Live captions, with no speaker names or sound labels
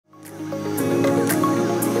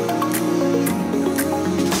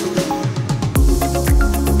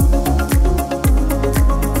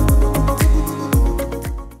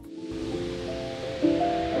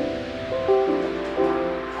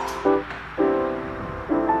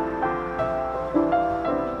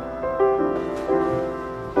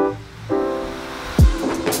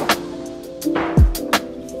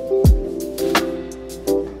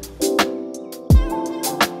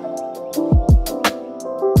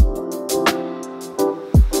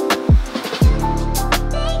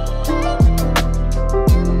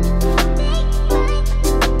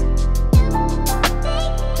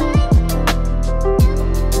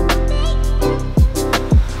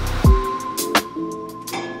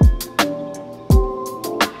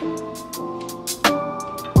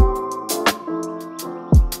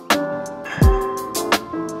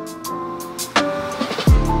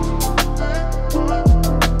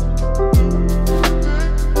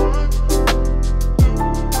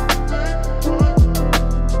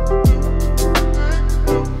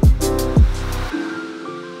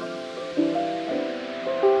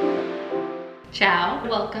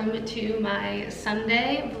welcome to my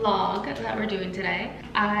Sunday vlog that we're doing today.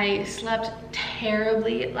 I slept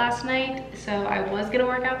terribly last night, so I was gonna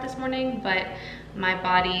work out this morning, but my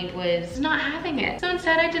body was not having it. So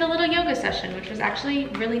instead I did a little yoga session, which was actually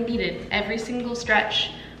really needed. Every single stretch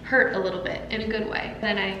hurt a little bit in a good way.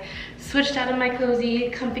 Then I switched out of my cozy,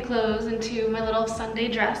 comfy clothes into my little Sunday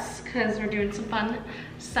dress because we're doing some fun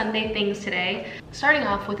Sunday things today. Starting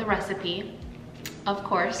off with a recipe, of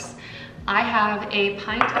course. I have a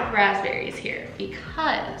pint of raspberries here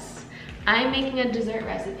because I'm making a dessert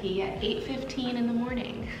recipe at 8:15 in the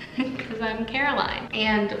morning because I'm Caroline.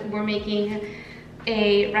 And we're making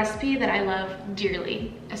a recipe that I love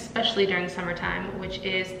dearly, especially during summertime, which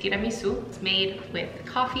is tiramisu. It's made with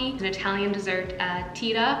coffee. It's an Italian dessert.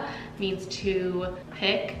 Tira means to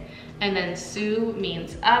pick, and then su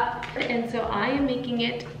means up. And so I am making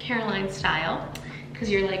it Caroline style. Because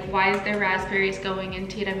you're like, why is there raspberries going in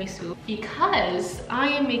tiramisu? Because I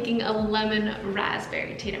am making a lemon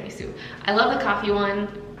raspberry tiramisu. I love the coffee one.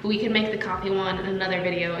 We can make the coffee one in another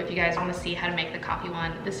video if you guys want to see how to make the coffee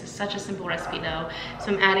one. This is such a simple recipe though.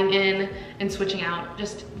 So I'm adding in and switching out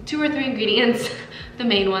just 2 or 3 ingredients. The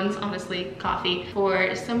main ones, honestly, coffee,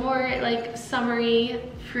 for some more like summery,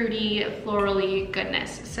 fruity, florally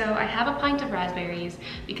goodness. So I have a pint of raspberries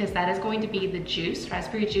because that is going to be the juice.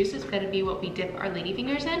 Raspberry juice is going to be what we dip our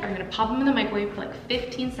ladyfingers in. I'm going to pop them in the microwave for like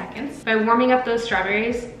 15 seconds. By warming up those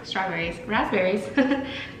raspberries,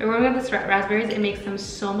 by warming up the raspberries, it makes them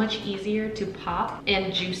so much easier to pop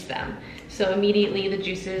and juice them. So immediately the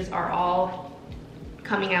juices are all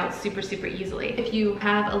coming out super, super easily. If you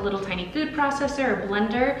have a little tiny food processor or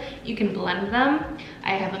blender, you can blend them.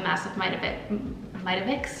 I have a massive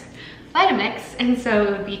Vitamix, and so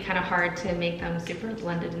it would be kind of hard to make them super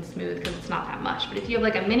blended and smooth because it's not that much. But if you have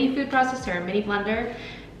like a mini food processor or mini blender,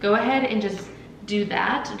 go ahead and just do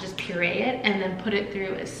that, just puree it and then put it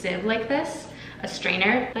through a sieve like this, a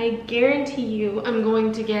strainer. I guarantee you I'm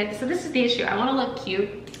going to get, so this is the issue, I want to look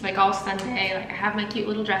cute, like all Sunday, like I have my cute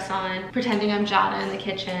little dress on, pretending I'm Jada in the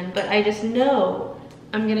kitchen, but I just know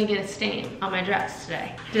I'm gonna get a stain on my dress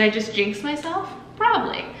today. Did I just jinx myself?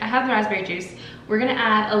 Probably. I have the raspberry juice. We're gonna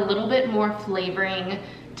add a little bit more flavoring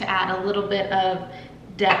to add a little bit of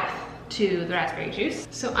depth to the raspberry juice.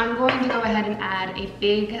 So I'm going to go ahead and add a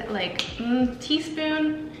big like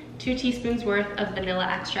teaspoon, 2 teaspoons worth of vanilla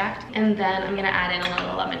extract, and then I'm gonna add in a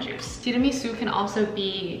little lemon juice. Tiramisu can also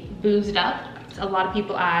be boozed up. A lot of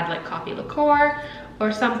people add like coffee liqueur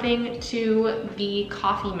or something to the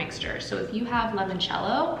coffee mixture. So if you have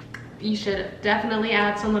limoncello, you should definitely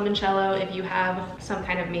add some limoncello. If you have some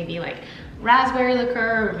kind of maybe like raspberry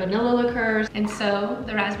liqueur or vanilla liqueur. And so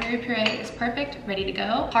the raspberry puree is perfect, ready to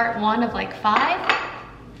go. Part 1 of like 5,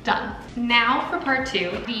 done. Now for part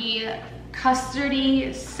 2, the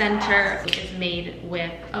custardy center is made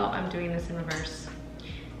with, oh, I'm doing this in reverse.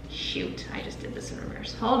 Shoot, I just did this in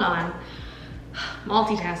reverse. Hold on,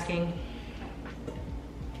 multitasking.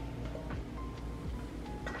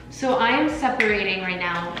 So I am separating right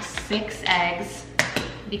now 6 eggs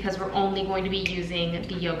because we're only going to be using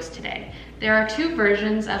the yolks today. There are 2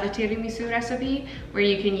 versions of a tiramisu recipe where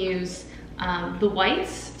you can use the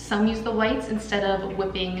whites. Some use the whites instead of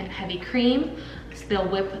whipping heavy cream. So they'll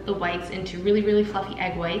whip the whites into really, really fluffy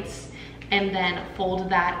egg whites and then fold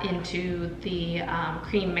that into the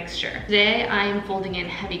cream mixture. Today I am folding in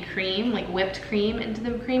heavy cream, like whipped cream, into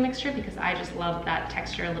the cream mixture because I just love that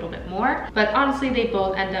texture a little bit more. But honestly, they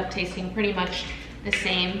both end up tasting pretty much the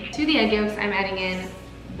same. To the egg yolks, I'm adding in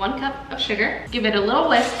 1 cup of sugar. Give it a little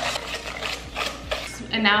whisk.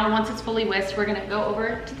 And now once it's fully whisked, we're gonna go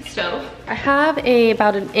over to the stove. I have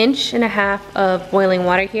about 1.5 inches of boiling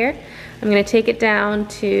water here. I'm gonna take it down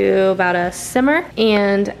to about a simmer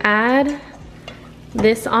and add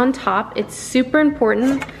this on top. It's super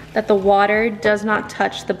important that the water does not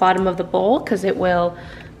touch the bottom of the bowl because it will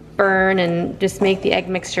burn and just make the egg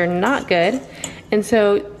mixture not good. And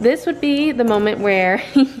so this would be the moment where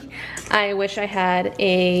I wish I had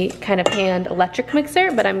a kind of hand electric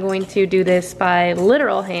mixer, but I'm going to do this by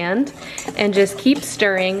literal hand and just keep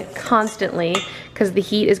stirring constantly because the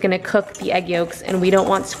heat is gonna cook the egg yolks and we don't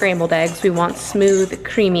want scrambled eggs, we want smooth,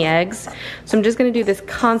 creamy eggs. So I'm just gonna do this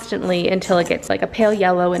constantly until it gets like a pale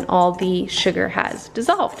yellow and all the sugar has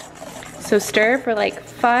dissolved. So stir for like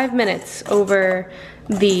 5 minutes over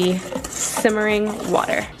the simmering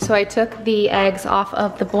water. So I took the eggs off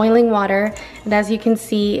of the boiling water, and as you can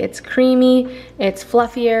see, it's creamy, it's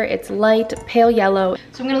fluffier, it's light, pale yellow.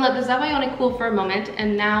 So I'm gonna let the zabaione cool for a moment,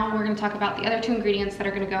 and now we're gonna talk about the other 2 ingredients that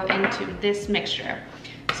are gonna go into this mixture.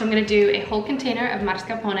 So I'm gonna do a whole container of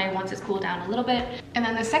mascarpone once it's cooled down a little bit. And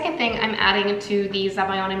then the second thing I'm adding to the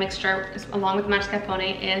zabaione mixture along with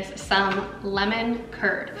mascarpone is some lemon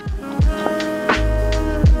curd.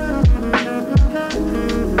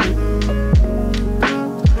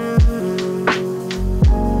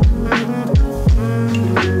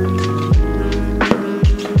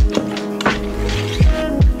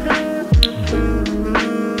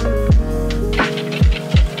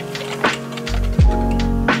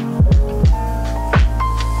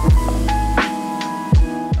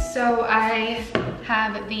 So I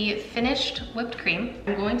have the finished whipped cream.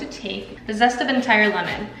 I'm going to take the zest of an entire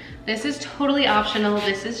lemon. This is totally optional.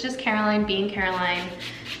 This is just Caroline being Caroline,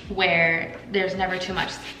 where there's never too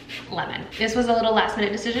much lemon. This was a little last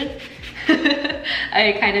minute decision.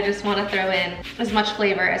 I kind of just want to throw in as much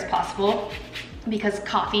flavor as possible because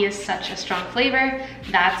coffee is such a strong flavor.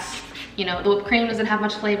 That's, you know, the whipped cream doesn't have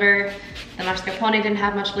much flavor. The mascarpone didn't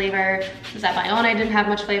have much flavor. The zabaione didn't have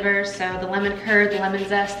much flavor. So the lemon curd, the lemon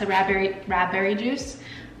zest, the raspberry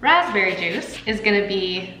juice is gonna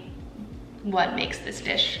be what makes this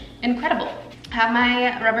dish incredible. I have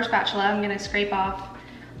my rubber spatula. I'm gonna scrape off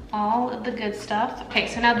all of the good stuff. Okay,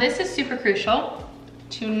 so now this is super crucial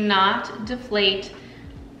to not deflate.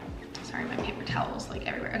 Sorry, my paper towels like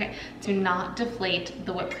everywhere. Okay, to not deflate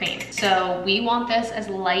the whipped cream. So we want this as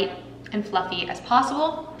light and fluffy as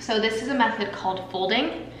possible. So this is a method called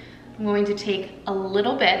folding. I'm going to take a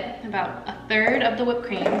little bit, about a third of the whipped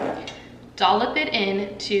cream, dollop it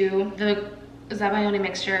into the zabaione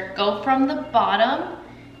mixture, go from the bottom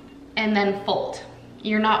and then fold.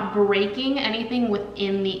 You're not breaking anything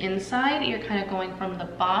within the inside. You're kind of going from the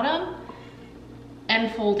bottom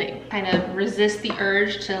and folding. Kind of resist the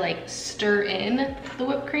urge to like stir in the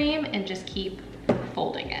whipped cream and just keep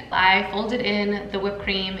folding it. I folded in the whipped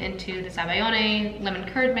cream into the zabaione lemon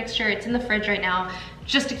curd mixture. It's in the fridge right now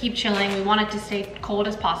just to keep chilling. We want it to stay cold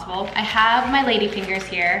as possible. I have my lady fingers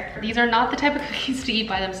here. These are not the type of cookies to eat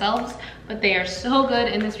by themselves, but they are so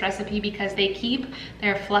good in this recipe because they keep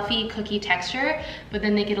their fluffy cookie texture, but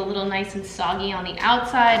then they get a little nice and soggy on the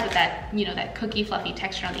outside with that, you know, that cookie fluffy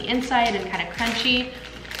texture on the inside and kind of crunchy.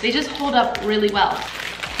 They just hold up really well.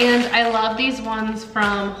 And I love these ones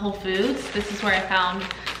from Whole Foods. This is where I found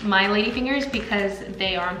my ladyfingers because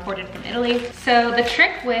they are imported from Italy. So the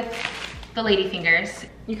trick with the ladyfingers,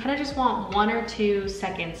 you kind of just want 1 or 2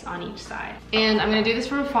 seconds on each side. And I'm gonna do this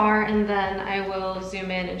from afar and then I will zoom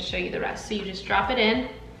in and show you the rest. So you just drop it in,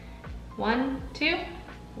 1, 2,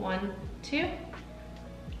 1, 2,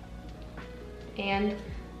 and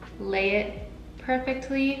lay it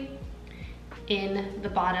perfectly in the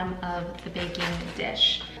bottom of the baking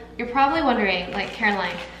dish. You're probably wondering, like,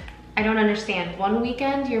 Caroline, I don't understand. One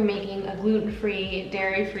weekend you're making a gluten-free,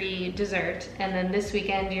 dairy-free dessert, and then this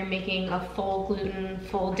weekend you're making a full gluten,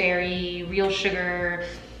 full dairy, real sugar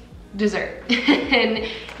dessert. And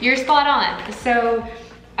you're spot on. So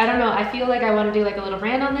I don't know, I feel like I want to do like a little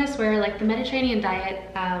rant on this where like the Mediterranean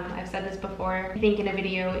diet, I've said this before, I think in a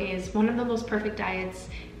video, is one of the most perfect diets,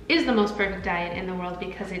 is the most perfect diet in the world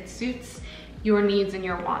because it suits your needs and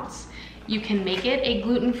your wants. You can make it a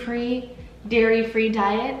gluten-free, dairy-free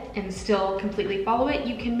diet and still completely follow it.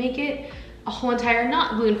 You can make it a whole entire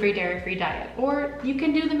not gluten-free, dairy-free diet, or you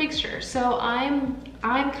can do the mixture. So I'm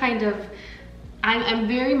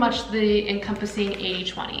very much the encompassing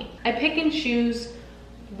 80-20. I pick and choose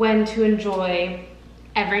when to enjoy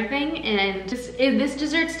everything, and this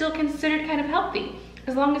dessert's still considered kind of healthy.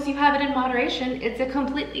 As long as you have it in moderation, it's a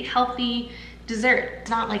completely healthy dessert. It's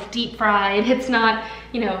not like deep fried, it's not,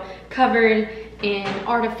 you know, covered in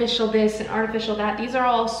artificial this and artificial that. These are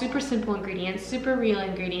all super simple ingredients, super real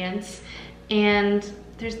ingredients, and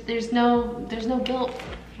there's no guilt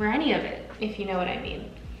for any of it, if you know what I mean.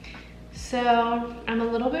 So I'm a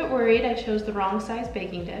little bit worried I chose the wrong size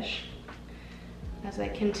baking dish as I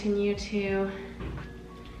continue to,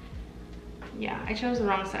 yeah, I chose the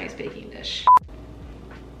wrong size baking dish.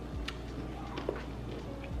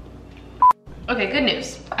 Okay, good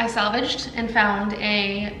news. I salvaged and found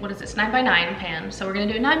a, what is this, 9x9 pan. So we're gonna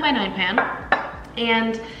do a 9x9 pan.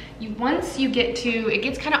 And once you get to, it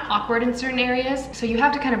gets kind of awkward in certain areas. So you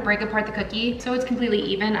have to kind of break apart the cookie so it's completely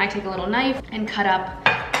even. I take a little knife and cut up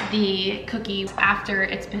the cookie after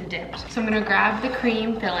it's been dipped. So I'm gonna grab the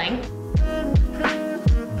cream filling.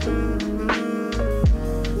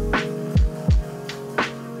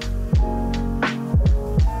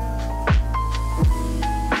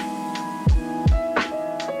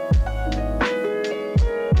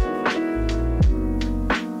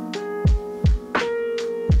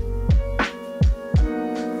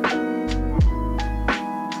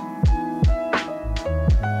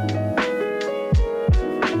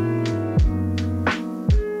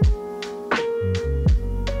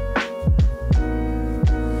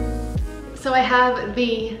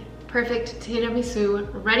 the perfect tiramisu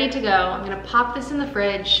ready to go. I'm gonna pop this in the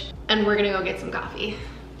fridge and we're gonna go get some coffee.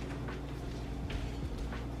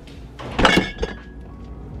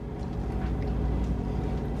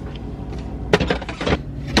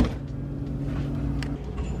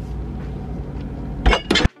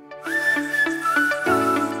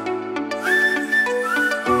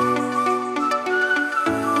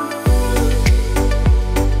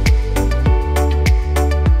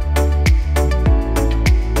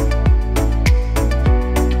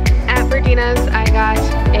 I got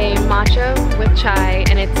a matcha with chai,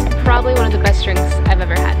 and it's probably one of the best drinks I've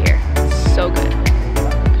ever had here. It's so good.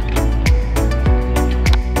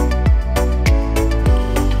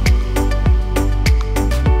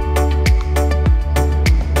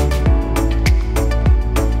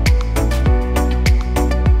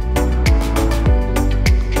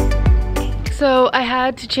 So I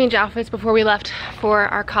had to change outfits before we left for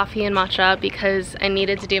our coffee and matcha because I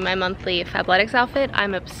needed to do my monthly Fabletics outfit.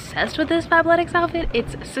 I'm obsessed with this Fabletics outfit.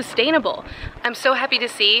 It's sustainable. I'm so happy to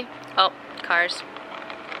see, oh, cars.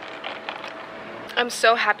 I'm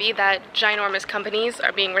so happy that ginormous companies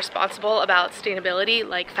are being responsible about sustainability.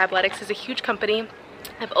 Like Fabletics is a huge company.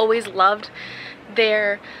 I've always loved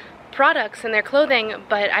their products and their clothing,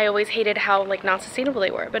 but I always hated how like non-sustainable they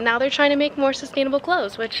were. But now they're trying to make more sustainable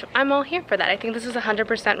clothes, which I'm all here for that. I think this is 100%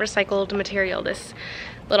 recycled material, this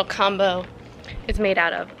little combo is made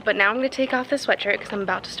out of. But now I'm gonna take off this sweatshirt because I'm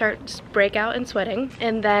about to start break out and sweating,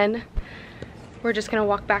 and then we're just gonna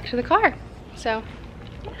walk back to the car. So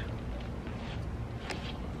yeah.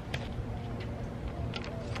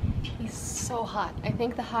 He's so hot. I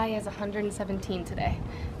think the high is 117 today.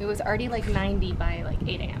 It was already like 90 by like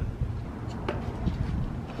 8 a.m.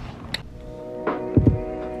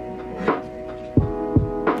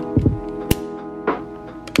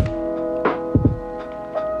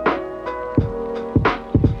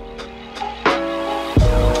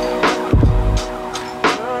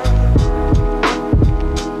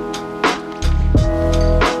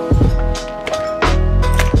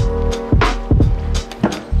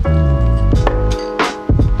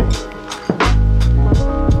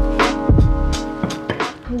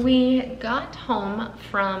 We got home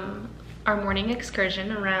from our morning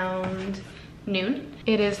excursion around noon.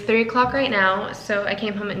 It is 3 o'clock right now, so I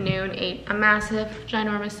came home at noon, ate a massive,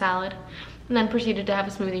 ginormous salad, and then proceeded to have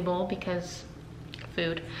a smoothie bowl because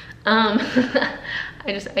food. I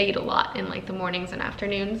eat a lot in like the mornings and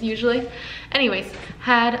afternoons usually. Anyways,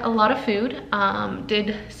 had a lot of food,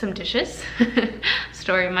 did some dishes.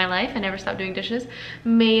 Story of my life, I never stopped doing dishes.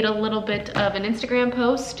 Made a little bit of an Instagram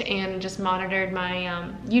post and just monitored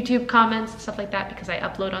my YouTube comments and stuff like that because I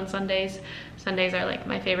upload on Sundays. Sundays are like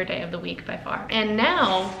my favorite day of the week by far. And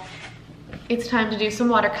now it's time to do some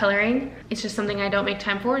watercoloring. It's just something I don't make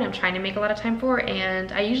time for, and I'm trying to make a lot of time for,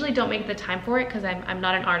 and I usually don't make the time for it because I'm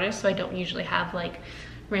not an artist, so I don't usually have like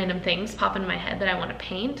random things pop in my head that I want to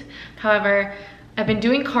paint. However, I've been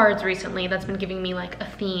doing cards recently. That's been giving me like a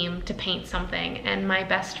theme to paint something, and my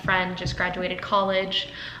best friend just graduated college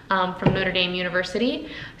from Notre Dame University,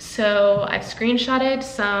 so I've screenshotted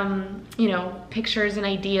some, you know, pictures and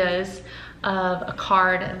ideas of a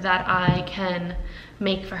card that I can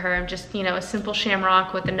make for her. Just, you know, a simple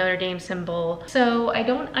shamrock with the Notre Dame symbol. So I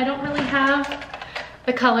don't really have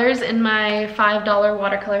the colors in my $5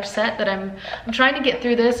 watercolor set that I'm trying to get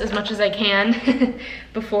through this as much as I can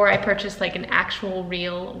before I purchase like an actual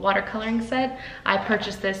real watercoloring set. I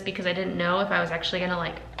purchased this because I didn't know if I was actually gonna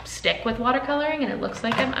like stick with watercoloring, and it looks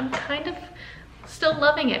like I'm kind of still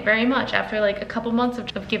loving it very much after like a couple months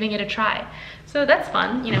of giving it a try. So that's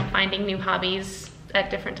fun, you know, finding new hobbies at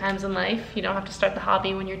different times in life. You don't have to start the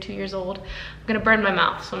hobby when you're 2 years old. I'm gonna burn my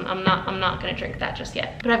mouth, so I'm not gonna drink that just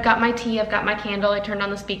yet. But I've got my tea, I've got my candle, I turned on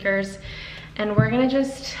the speakers, and we're gonna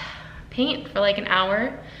just paint for like an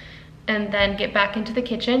hour and then get back into the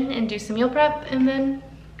kitchen and do some meal prep and then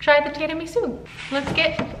try the tiramisu. Let's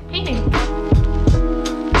get painting.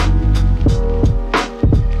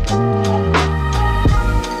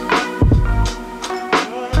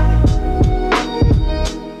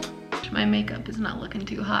 My makeup is not looking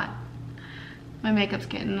too hot. My makeup's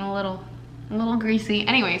getting a little greasy.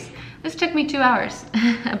 Anyways, this took me 2 hours,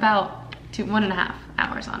 about 1.5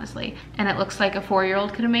 hours, honestly. And it looks like a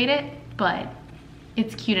 4-year-old could have made it, but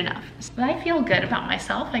it's cute enough. But I feel good about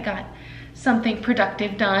myself. I got something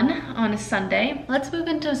productive done on a Sunday. Let's move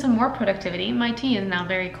into some more productivity. My tea is now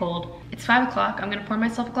very cold. It's 5 o'clock. I'm gonna pour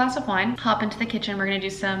myself a glass of wine, hop into the kitchen. We're gonna do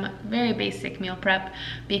some very basic meal prep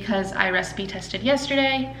because I recipe tested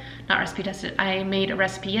yesterday. Not recipe tested, I made a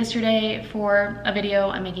recipe yesterday for a video.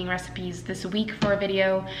 I'm making recipes this week for a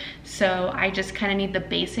video. So I just kind of need the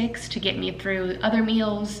basics to get me through other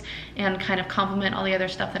meals and kind of complement all the other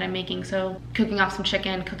stuff that I'm making. So cooking off some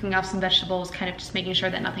chicken, cooking off some vegetables, kind of just making sure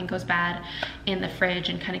that nothing goes bad in the fridge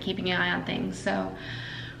and kind of keeping an eye on things. So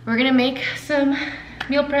we're gonna make some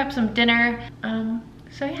meal prep, some dinner,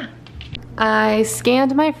 so yeah. I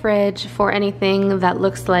scanned my fridge for anything that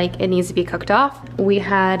looks like it needs to be cooked off. We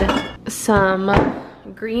had some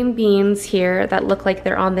green beans here that look like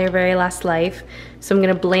they're on their very last life. So I'm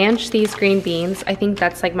gonna blanch these green beans. I think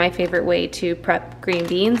that's like my favorite way to prep green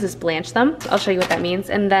beans is blanch them. So I'll show you what that means.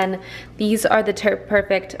 And then these are the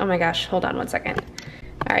perfect, oh my gosh, hold on one second.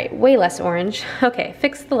 All right, way less orange. Okay,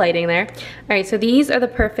 fix the lighting there. All right, so these are the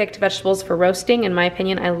perfect vegetables for roasting. In my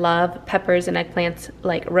opinion, I love peppers and eggplants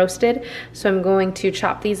like roasted. So I'm going to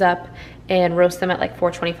chop these up and roast them at like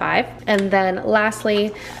 425. And then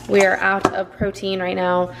lastly, we are out of protein right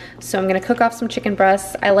now. So I'm gonna cook off some chicken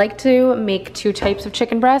breasts. I like to make 2 types of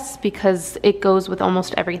chicken breasts because it goes with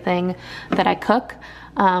almost everything that I cook.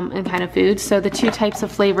 And kind of food. So the 2 types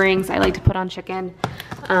of flavorings I like to put on chicken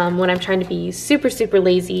when I'm trying to be super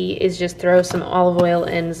lazy is just throw some olive oil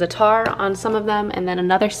and za'atar on some of them, and then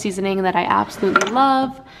another seasoning that I absolutely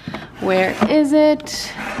love. Where is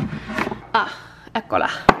it? Ah,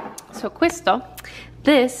 eccola. So questo.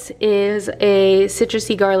 This is a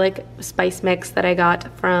citrusy garlic spice mix that I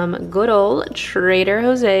got from good old Trader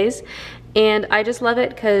Jose's, and I just love it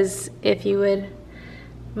because if you would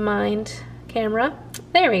mind camera,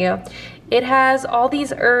 there we go. It has all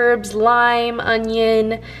these herbs, lime,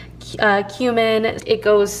 onion, cumin. It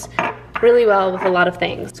goes really well with a lot of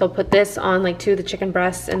things. So I'll put this on like 2 of the chicken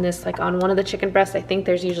breasts and this like on 1 of the chicken breasts. I think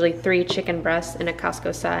there's usually 3 chicken breasts in a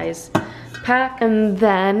Costco size pack. And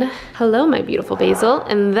then, hello my beautiful basil.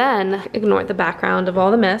 And then, ignore the background of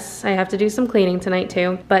all the mess. I have to do some cleaning tonight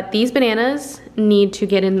too. But these bananas need to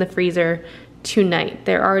get in the freezer tonight.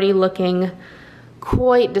 They're already looking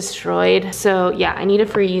quite destroyed. So yeah, I need to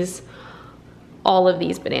freeze all of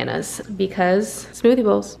these bananas because smoothie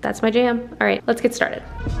bowls, that's my jam. All right, let's get started.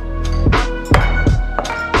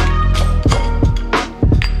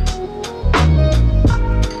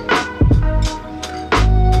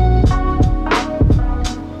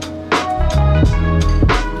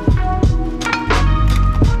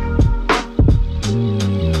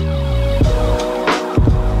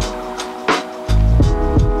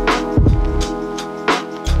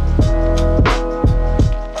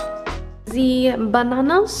 The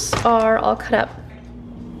bananas are all cut up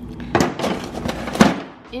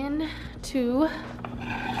into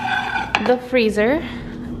the freezer.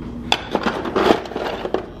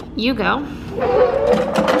 You go.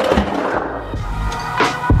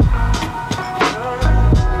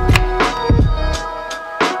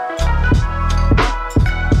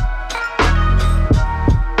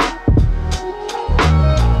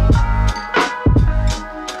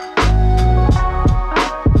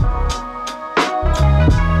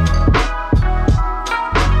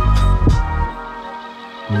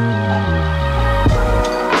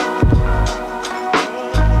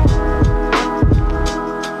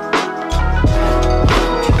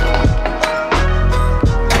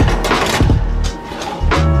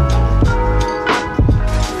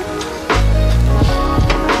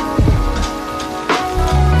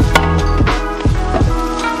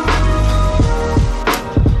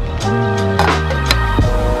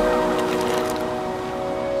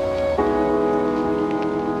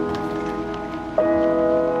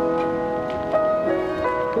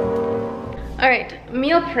 Alright,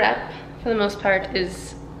 meal prep for the most part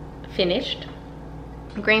is finished.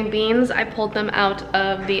 Green beans, I pulled them out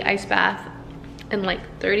of the ice bath in like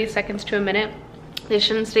 30 seconds to a minute. They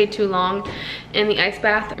shouldn't stay too long in the ice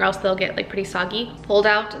bath or else they'll get like pretty soggy. Pulled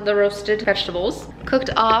out the roasted vegetables.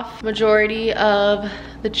 Cooked off majority of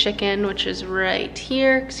the chicken, which is right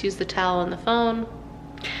here. Excuse the towel on the phone.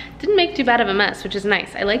 Didn't make too bad of a mess, which is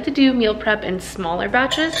nice. I like to do meal prep in smaller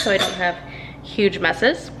batches so I don't have huge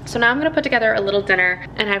messes. So now I'm gonna put together a little dinner,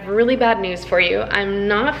 and I have really bad news for you. I'm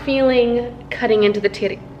not feeling cutting into the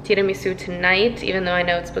tiramisu tonight, even though I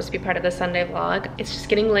know it's supposed to be part of the Sunday vlog. It's just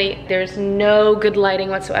getting late. There's no good lighting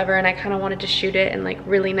whatsoever, and I kind of wanted to shoot it in like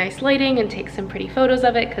really nice lighting and take some pretty photos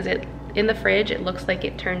of it because in the fridge, it looks like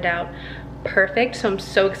it turned out perfect, so I'm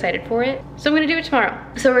so excited for it. So I'm gonna do it tomorrow.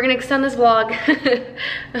 So we're gonna extend this vlog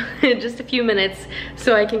in just a few minutes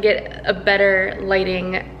so I can get a better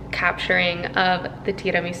lighting capturing of the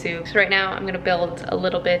tiramisu. So right now I'm gonna build a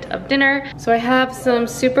little bit of dinner. So I have some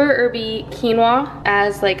super herby quinoa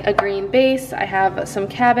as like a green base. I have some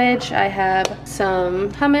cabbage, I have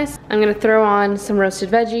some hummus. I'm gonna throw on some roasted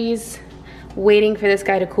veggies, waiting for this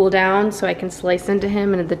guy to cool down so I can slice into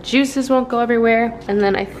him and the juices won't go everywhere. And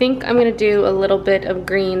then I think I'm gonna do a little bit of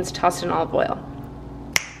greens tossed in olive oil.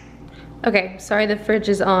 Okay, sorry the fridge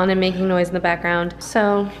is on and making noise in the background.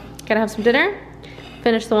 So, gotta have some dinner,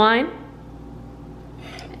 finish the wine,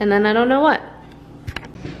 and then I don't know what.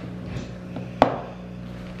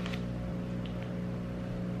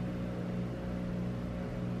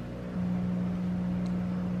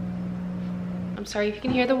 I'm sorry if you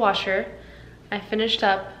can hear the washer. I finished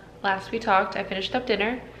up, last we talked, I finished up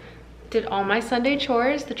dinner, did all my Sunday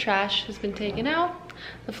chores. The trash has been taken out,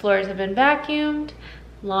 the floors have been vacuumed,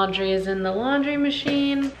 laundry is in the laundry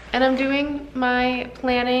machine, and I'm doing my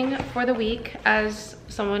planning for the week as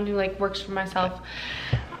someone who like works for myself.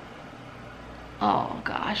 Oh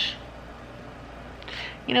gosh.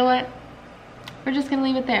 You know what? We're just gonna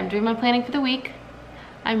leave it there. I'm doing my planning for the week.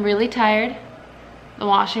 I'm really tired. The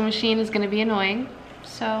washing machine is gonna be annoying,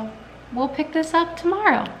 so we'll pick this up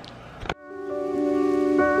tomorrow.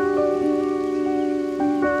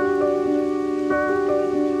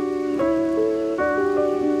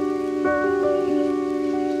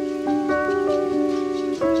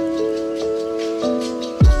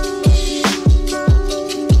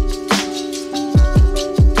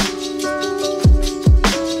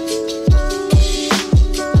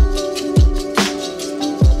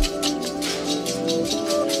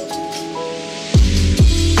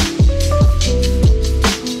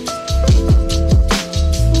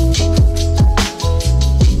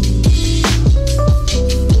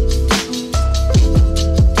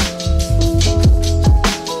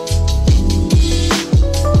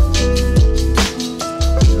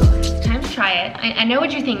 I know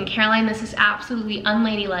what you're thinking, Caroline, this is absolutely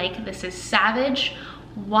unladylike. This is savage.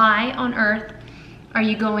 Why on earth are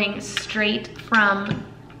you going straight from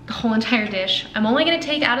the whole entire dish? I'm only gonna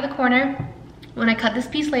take out of the corner. When I cut this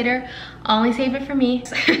piece later, I'll only save it for me.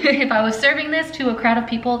 If I was serving this to a crowd of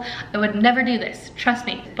people, I would never do this, trust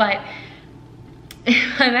me. But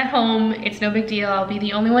if I'm at home, it's no big deal. I'll be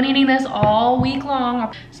the only one eating this all week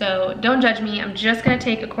long. So don't judge me. I'm just gonna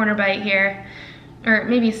take a corner bite here. Or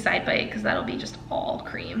maybe a side bite, because that'll be just all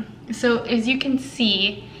cream. So as you can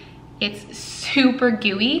see, it's super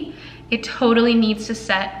gooey. It totally needs to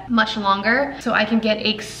set much longer so I can get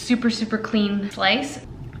a super, super clean slice.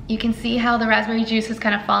 You can see how the raspberry juice has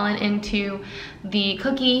kind of fallen into the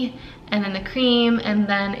cookie and then the cream, and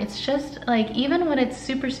then it's just like, even when it's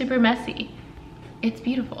super, super messy, it's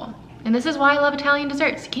beautiful. And this is why I love Italian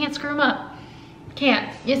desserts. You can't screw them up.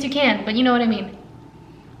 Can't. Yes, you can, but you know what I mean.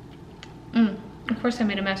 Of course I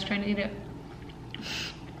made a mess trying to eat it.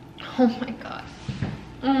 Oh my gosh.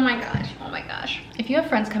 Oh my gosh, oh my gosh. If you have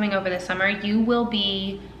friends coming over this summer, you will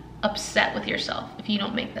be upset with yourself if you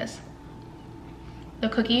don't make this. The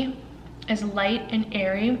cookie is light and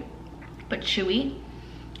airy, but chewy.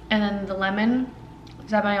 And then the lemon,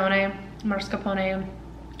 zabaione, mascarpone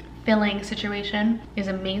filling situation is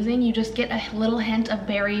amazing. You just get a little hint of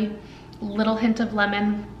berry, little hint of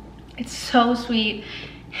lemon. It's so sweet.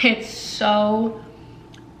 It's so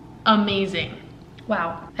amazing.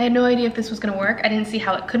 Wow. I had no idea if this was gonna work. I didn't see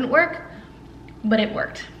how it couldn't work, but it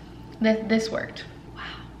worked. This worked.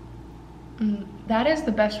 Wow. That is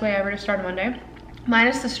the best way ever to start a Monday.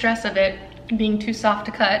 Minus the stress of it being too soft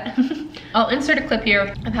to cut. I'll insert a clip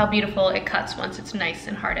here of how beautiful it cuts once it's nice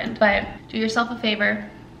and hardened. But do yourself a favor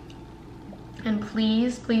and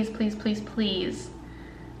please, please, please, please, please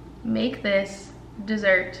make this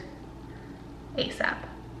dessert ASAP.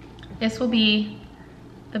 This will be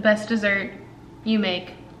the best dessert you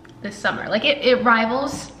make this summer. Like it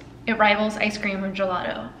rivals ice cream or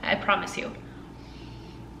gelato, I promise you.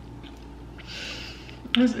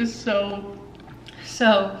 This is so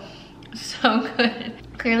good.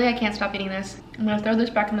 Clearly I can't stop eating this. I'm gonna throw this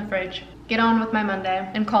back in the fridge, get on with my Monday,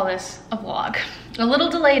 and call this a vlog. A little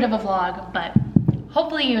delayed of a vlog, but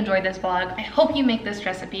hopefully you enjoyed this vlog. I hope you make this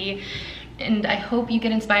recipe, and I hope you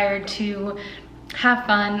get inspired to have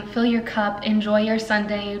fun, fill your cup, enjoy your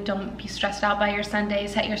Sunday. Don't be stressed out by your Sunday.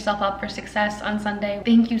 Set yourself up for success on Sunday.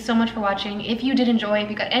 Thank you so much for watching. If you did enjoy, if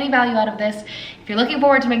you got any value out of this, if you're looking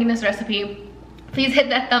forward to making this recipe, please hit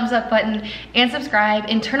that thumbs up button and subscribe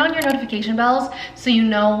and turn on your notification bells so you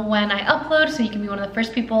know when I upload, so you can be one of the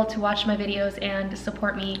first people to watch my videos and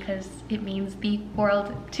support me, because it means the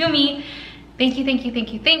world to me. Thank you, thank you,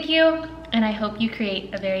 thank you, thank you. And I hope you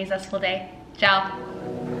create a very zestful day.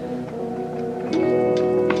 Ciao.